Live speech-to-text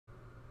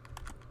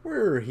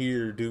We're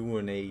here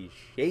doing a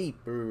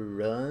Shaper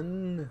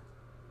run.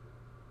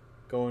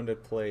 Going to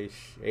play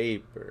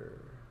Shaper.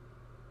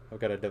 I've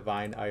got a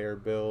Divine Ire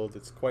build.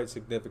 It's quite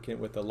significant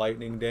with the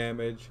lightning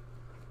damage.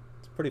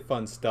 It's pretty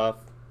fun stuff.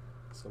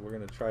 So we're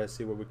going to try to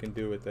see what we can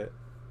do with it.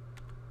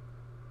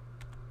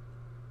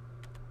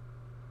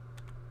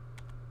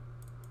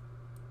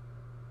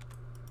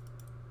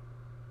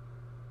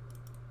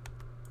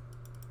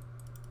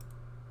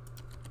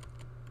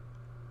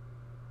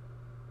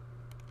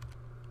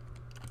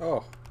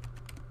 Oh,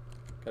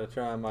 gotta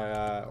turn on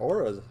my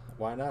auras.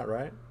 Why not,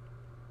 right?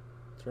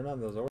 Turn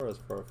on those auras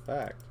for a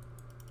fact.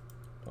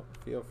 Don't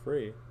feel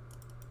free.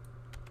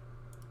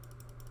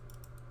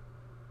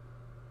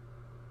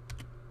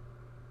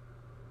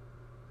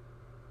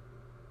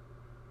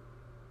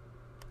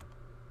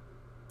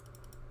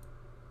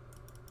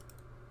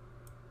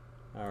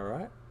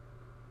 Alright.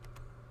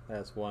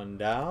 That's one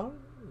down.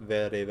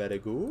 Very, very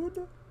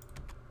good.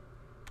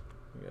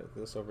 We got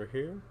this over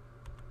here.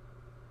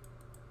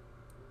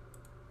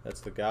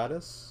 That's the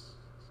goddess.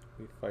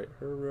 We fight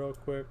her real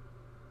quick.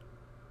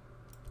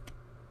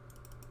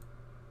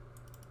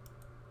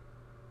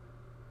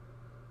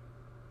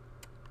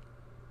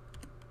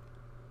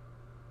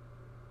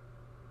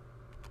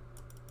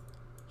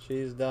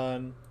 She's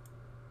done.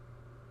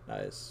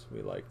 Nice.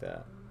 We like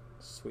that.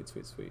 Sweet,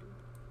 sweet, sweet.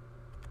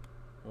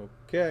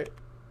 Okay.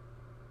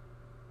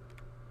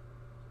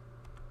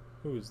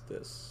 Who's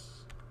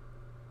this?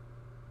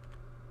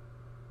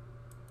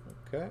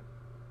 Okay.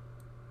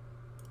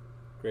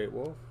 Great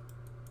Wolf.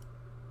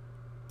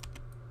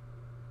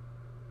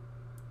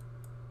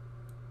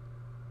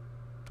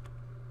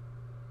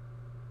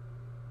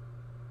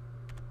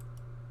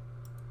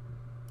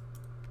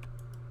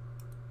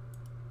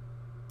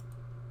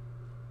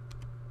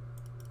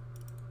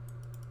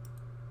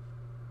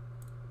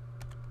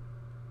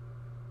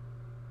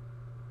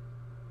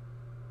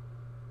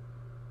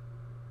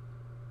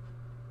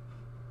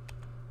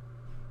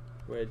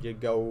 Where'd you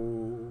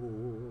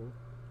go?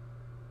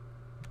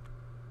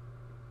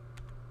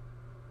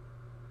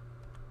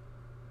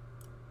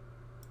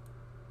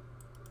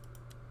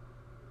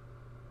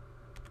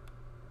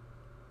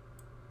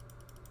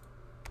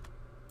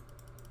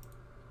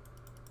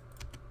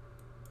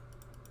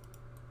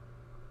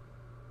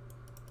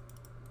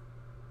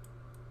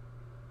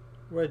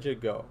 Where'd you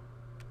go?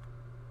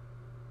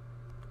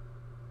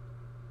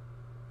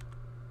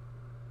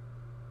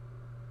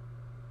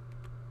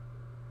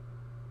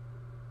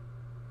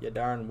 You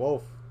darn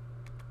wolf.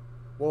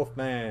 Wolf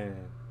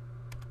man.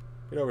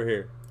 Get over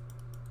here.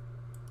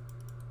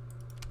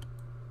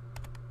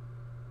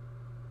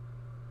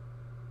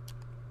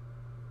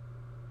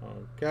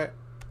 Okay.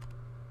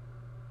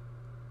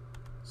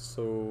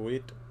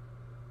 Sweet.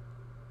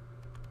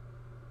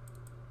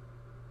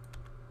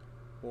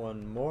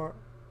 One more.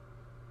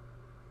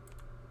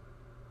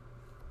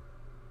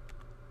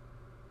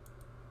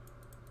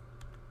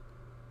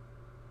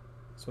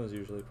 This one's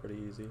usually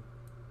pretty easy.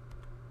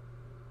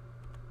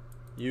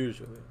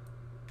 Usually.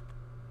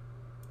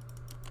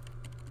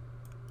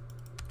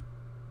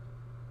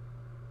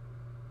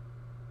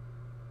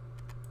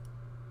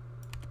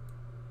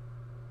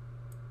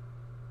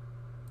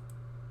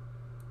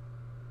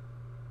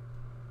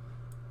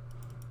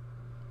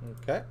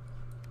 Okay.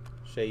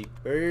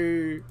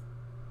 Shaper.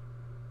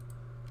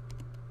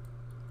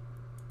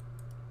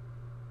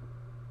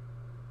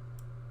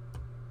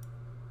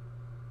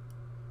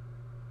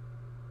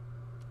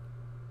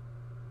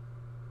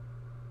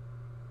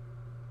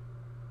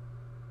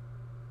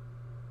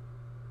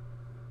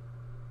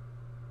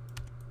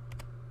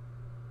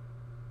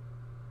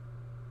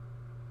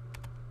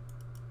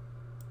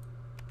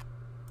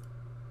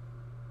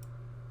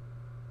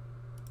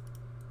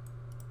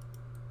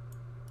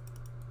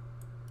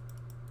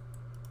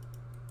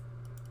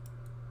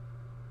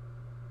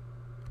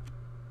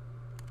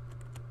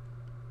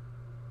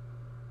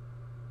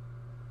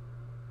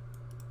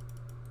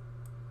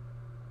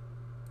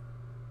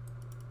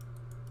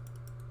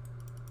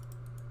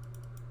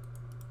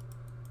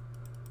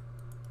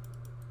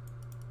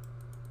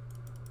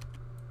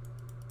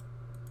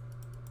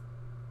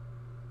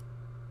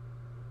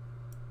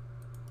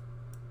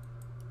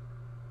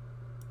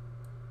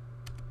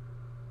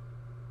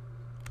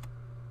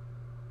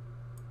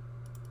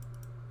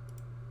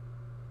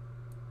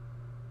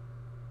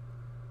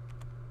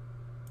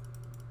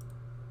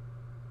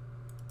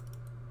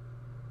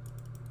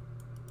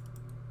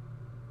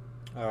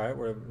 All right,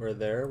 we're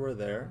there. We're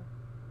there.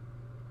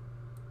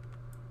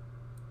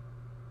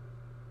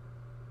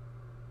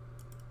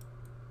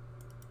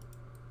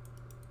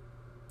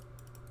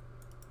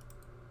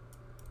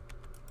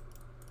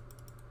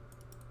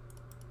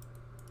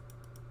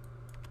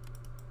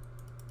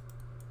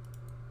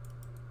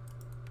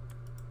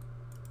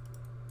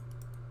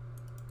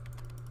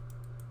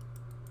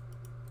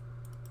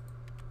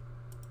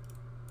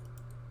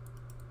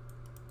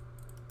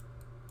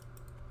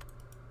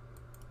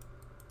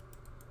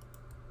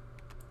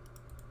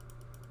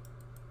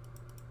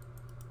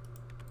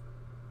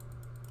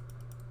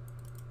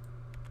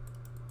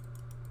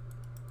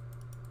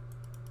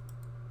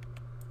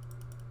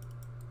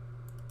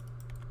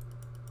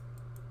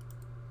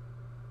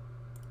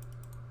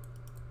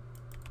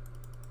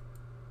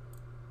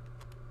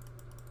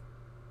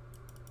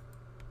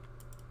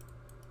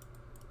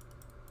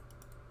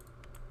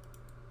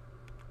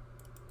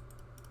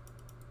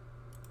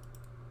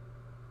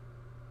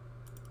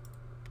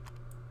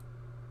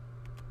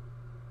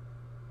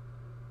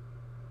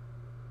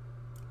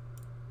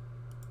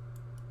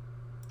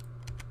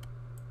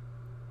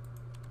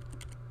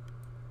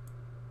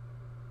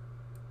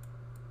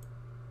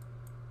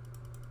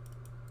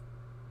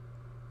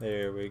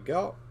 There we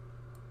go.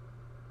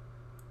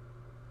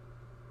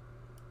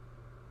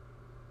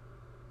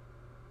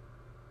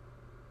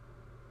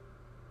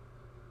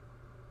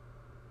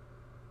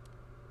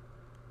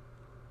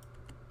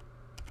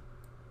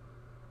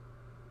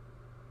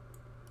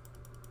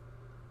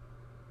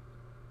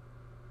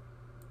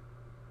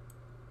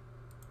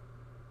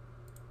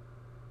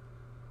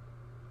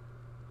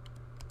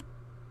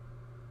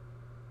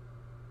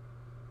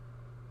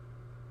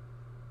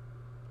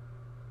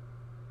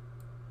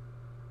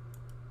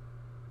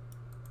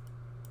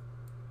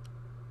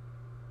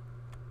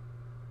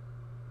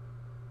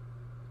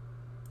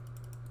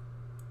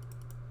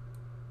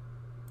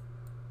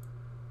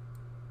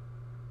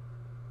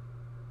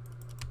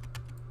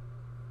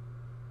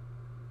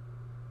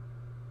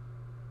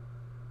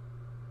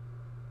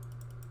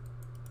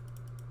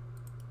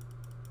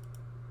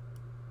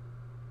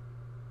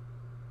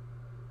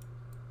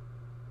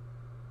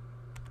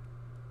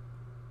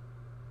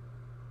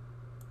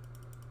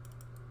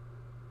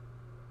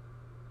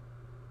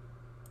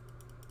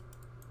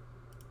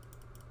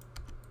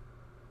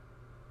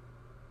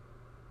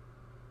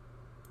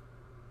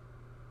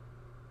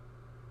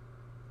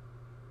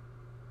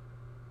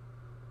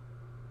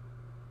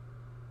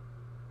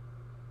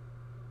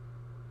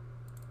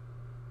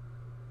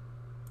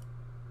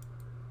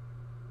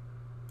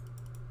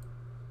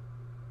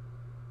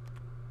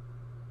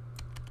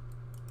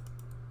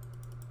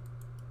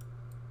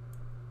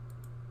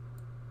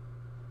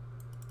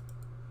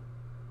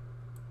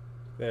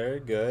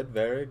 Very good,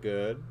 very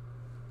good.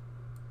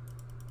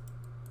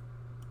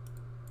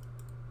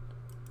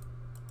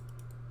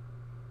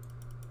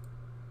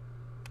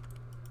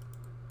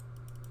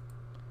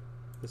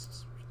 This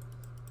is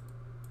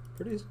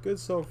pretty good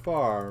so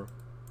far.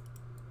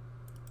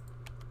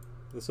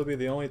 This will be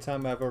the only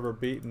time I've ever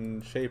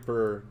beaten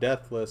Shaper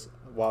Deathless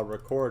while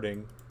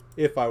recording,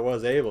 if I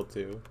was able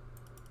to.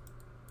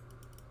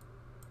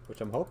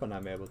 Which I'm hoping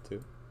I'm able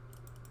to.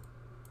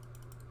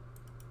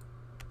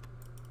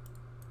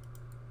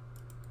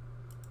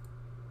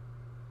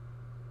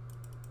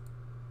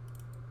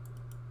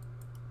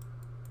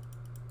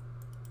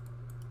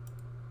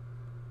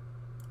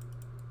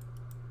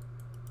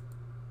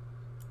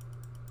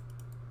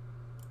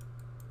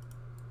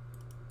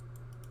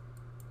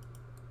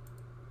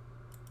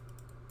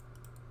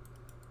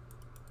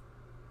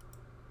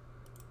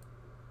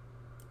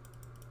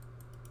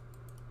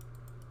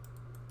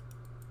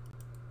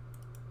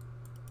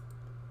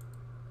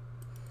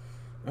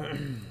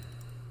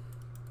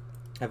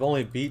 I've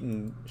only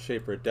beaten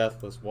Shaper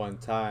Deathless one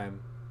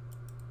time.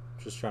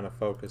 Just trying to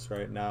focus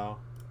right now,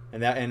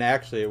 and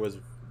actually it was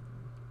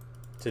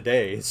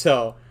today.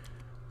 So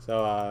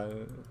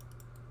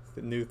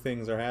new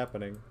things are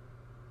happening.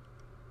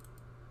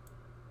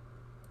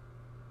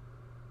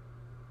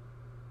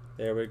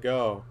 There we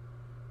go.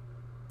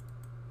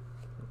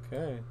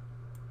 Okay.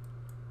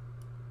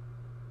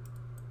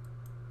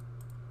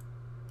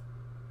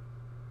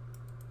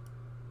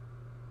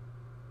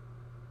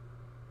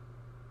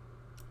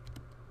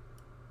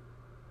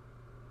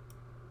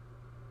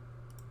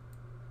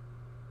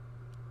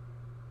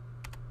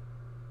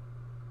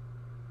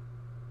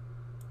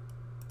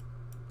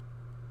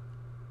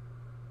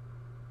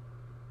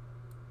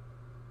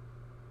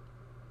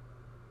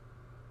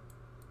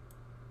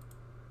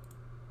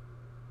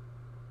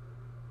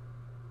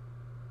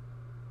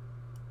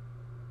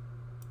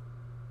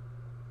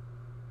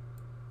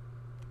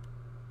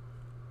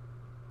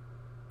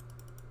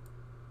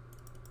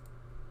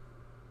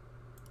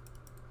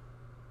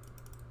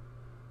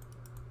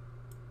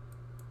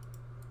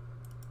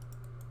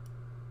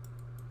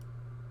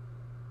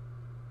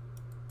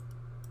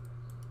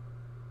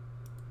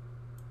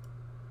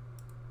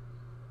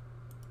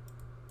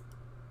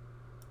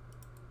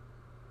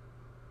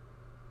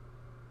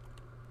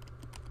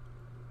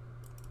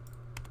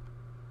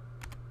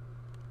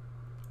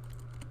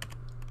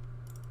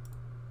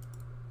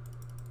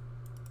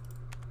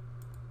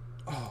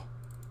 Oh.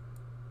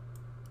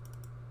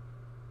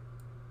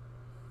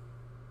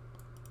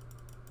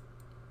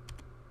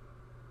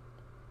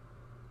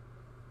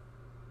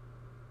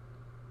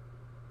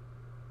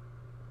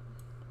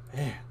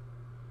 Man,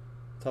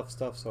 tough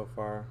stuff so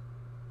far.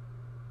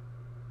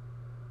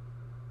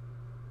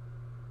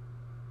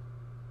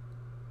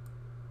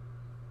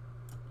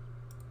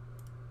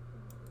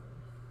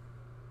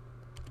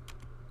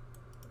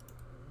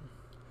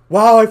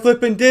 Wow, I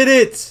flippin' did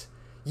it!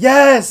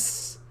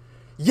 Yes!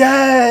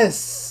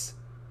 Yes!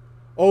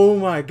 Oh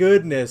my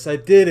goodness, I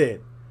did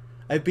it!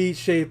 I beat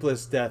Shaper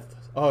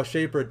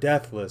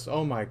Deathless.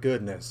 Oh my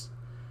goodness.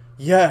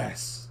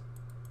 Yes!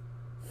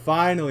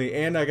 Finally,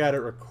 and I got it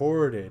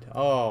recorded.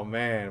 Oh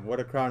man,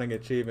 what a crowning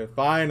achievement.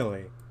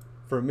 Finally!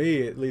 For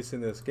me, at least in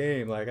this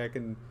game, like I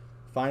can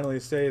finally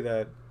say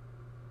that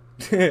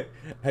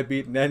I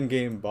beat an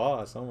endgame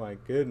boss. Oh my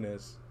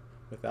goodness.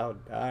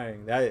 Without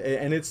dying.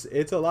 And it's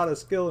a lot of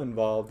skill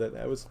involved.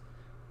 That was,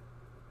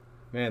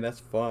 man, that's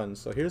fun.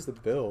 So here's the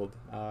build.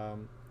 I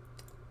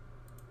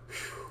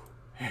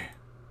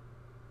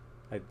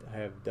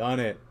have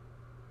done it.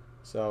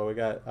 So we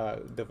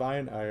got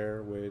Divine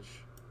Ire, which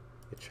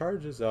it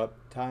charges up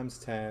times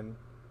 10,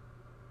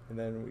 and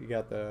then we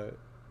got the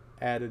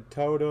added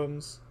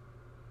totems.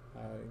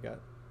 We got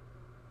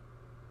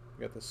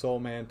the Soul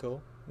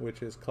Mantle,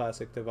 which is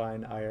classic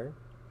Divine Ire.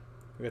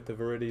 We got the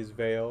Viridi's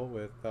Veil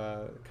with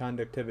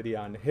conductivity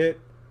on hit.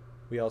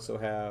 We also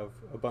have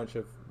a bunch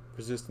of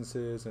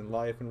resistances and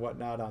life and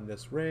whatnot on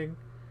this ring.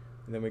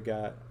 And then we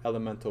got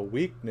Elemental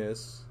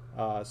Weakness,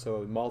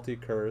 so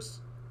multi-curse.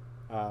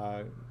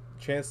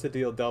 Chance to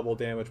deal double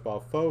damage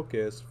while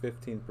focused,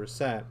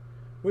 15%,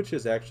 which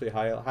is actually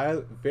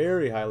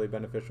very highly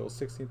beneficial.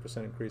 16%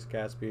 increased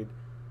cast speed.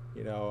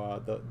 You know,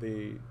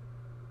 the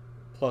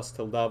plus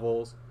to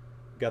levels.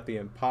 We got the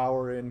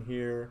Empower in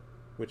here,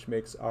 which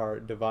makes our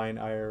Divine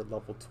Ire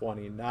level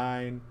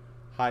 29.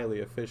 Highly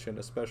efficient,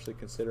 especially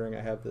considering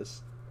I have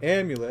this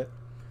amulet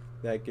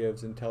that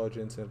gives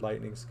intelligence and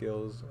lightning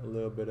skills a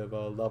little bit of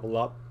a level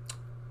up.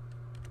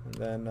 And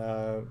then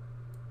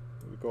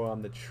we go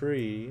on the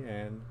tree,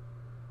 and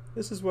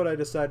this is what I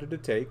decided to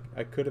take.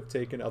 I could have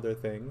taken other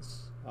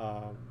things.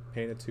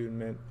 Pain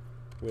Attunement,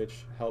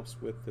 which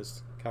helps with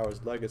this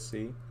Coward's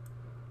Legacy.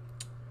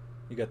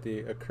 You got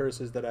the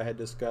curses that I had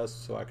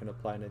discussed, so I can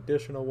apply an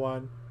additional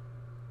one.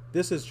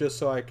 This is just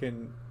so I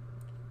can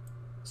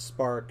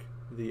spark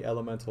the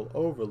Elemental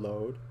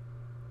Overload.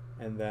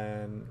 And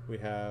then we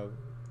have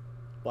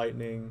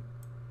Lightning,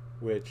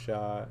 which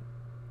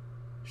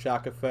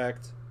shock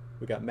effect.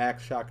 We got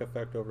max shock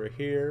effect over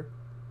here.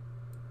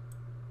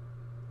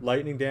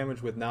 Lightning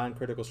damage with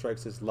non-critical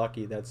strikes is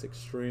lucky. That's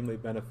extremely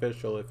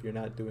beneficial if you're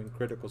not doing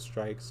critical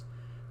strikes.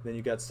 Then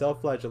you got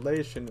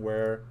Self-Flagellation,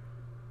 where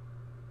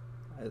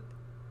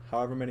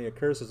however many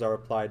curses are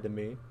applied to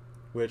me,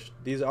 which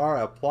these are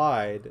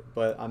applied,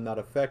 but I'm not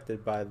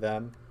affected by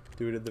them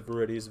due to the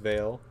Viridi's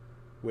Veil,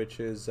 which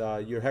is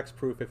you're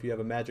hexproof if you have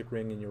a magic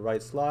ring in your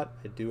right slot.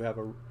 I do have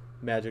a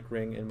magic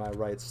ring in my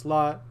right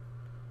slot,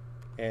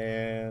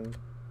 and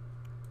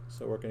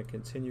so we're going to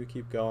continue,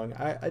 keep going.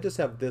 I just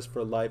have this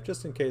for life,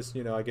 just in case,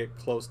 you know, I get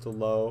close to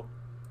low.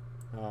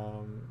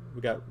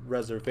 We got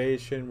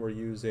Reservation. We're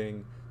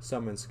using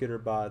Summon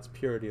Skitterbots,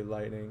 Purity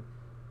Lightning,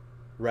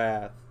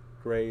 Wrath,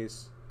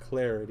 Grace,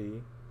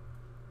 Clarity,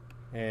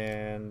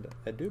 and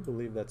I do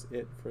believe that's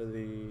it for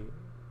the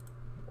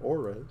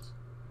auras.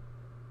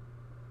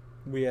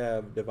 We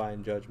have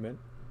Divine Judgment.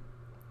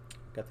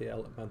 Got the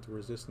Elemental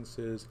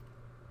Resistances,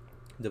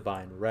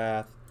 Divine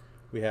Wrath.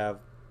 We have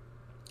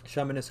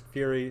Shamanistic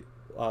Fury,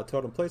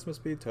 totem placement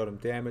speed, totem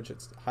damage.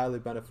 It's highly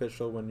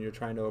beneficial when you're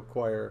trying to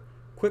acquire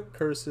quick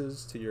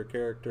curses to your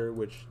character,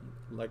 which,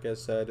 like I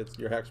said, it's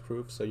your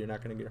hexproof, so you're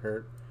not going to get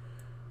hurt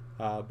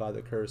by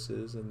the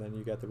curses. And then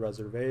you got the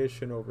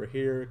Reservation over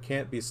here.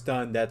 Can't be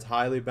stunned. That's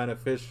highly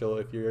beneficial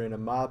if you're in a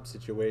mob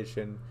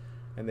situation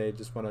and they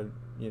just want to,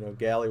 you know,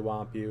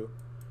 gallywomp you.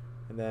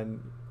 And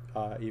then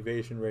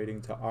evasion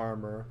rating to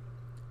armor,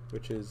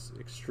 which is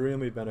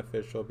extremely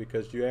beneficial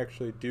because you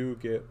actually do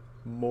get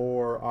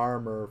more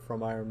armor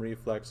from Iron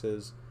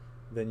Reflexes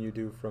than you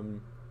do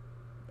from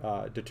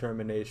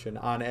determination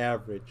on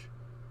average,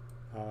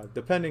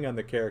 depending on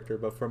the character,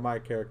 but for my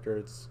character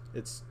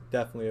it's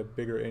definitely a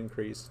bigger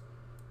increase.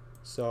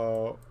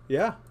 So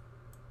yeah,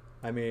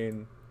 I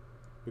mean,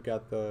 we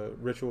got the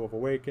Ritual of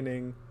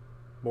Awakening,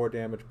 more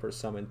damage per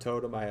summoned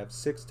totem. I have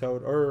 6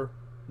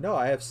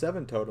 I have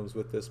 7 totems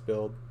with this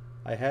build.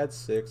 I had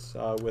 6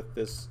 with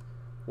this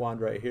wand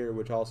right here,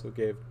 which also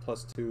gave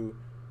 +2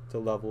 to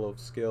level of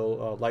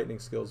skill, lightning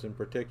skills in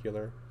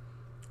particular.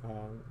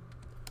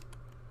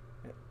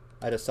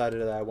 I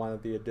decided that I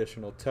wanted the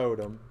additional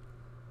totem,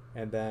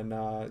 and then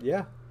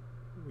yeah,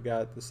 we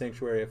got the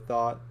Sanctuary of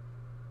Thought,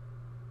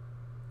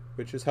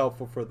 which is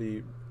helpful for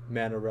the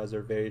mana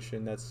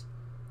reservation. That's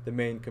the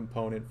main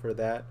component for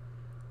that,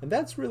 and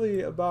that's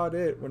really about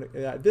it.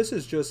 This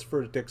is just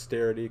for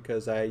dexterity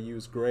because I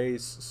use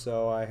grace,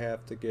 so I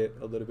have to get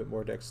a little bit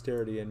more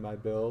dexterity in my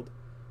build.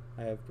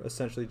 I have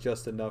essentially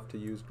just enough to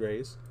use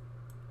grace.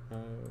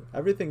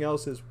 Everything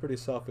else is pretty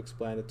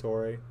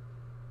self-explanatory.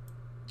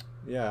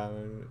 Yeah,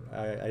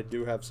 I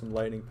do have some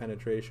lightning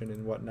penetration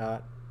and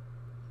whatnot.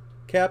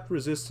 Capped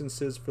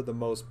resistances for the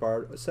most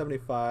part,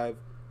 75,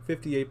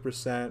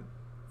 58%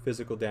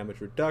 physical damage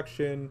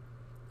reduction.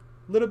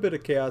 A little bit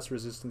of chaos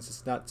resistance.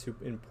 It's not too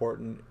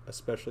important,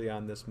 especially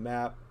on this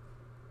map.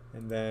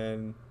 And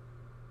then,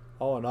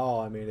 all in all,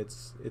 I mean,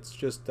 it's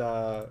just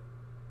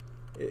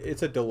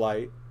it's a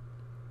delight.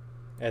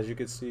 As you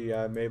can see,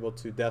 I'm able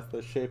to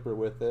Deathless Shaper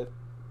with it.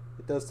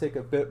 It does take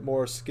a bit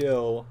more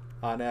skill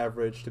on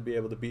average to be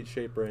able to beat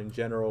Shaper in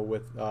general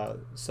with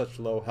such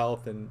low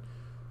health and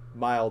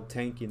mild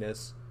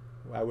tankiness.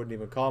 I wouldn't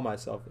even call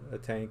myself a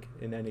tank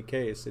in any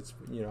case. It's,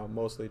 you know,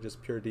 mostly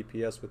just pure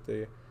DPS with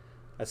the...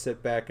 I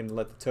sit back and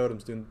let the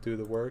totems do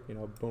the work. You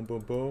know, boom,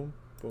 boom, boom,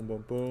 boom,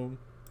 boom, boom.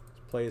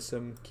 Just place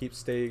them,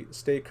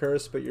 stay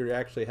cursed, but you're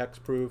actually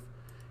hexproof.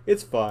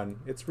 It's fun.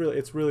 It's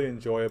really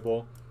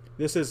enjoyable.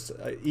 This is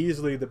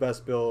easily the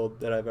best build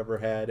that I've ever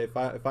had. If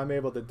I'm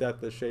able to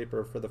Deathless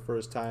Shaper for the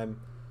first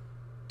time,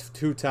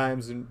 2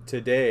 times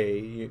today,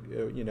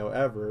 you know,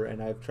 ever,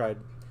 and I've tried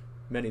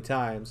many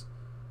times,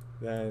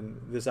 then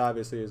this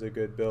obviously is a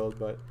good build.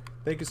 But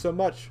thank you so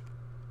much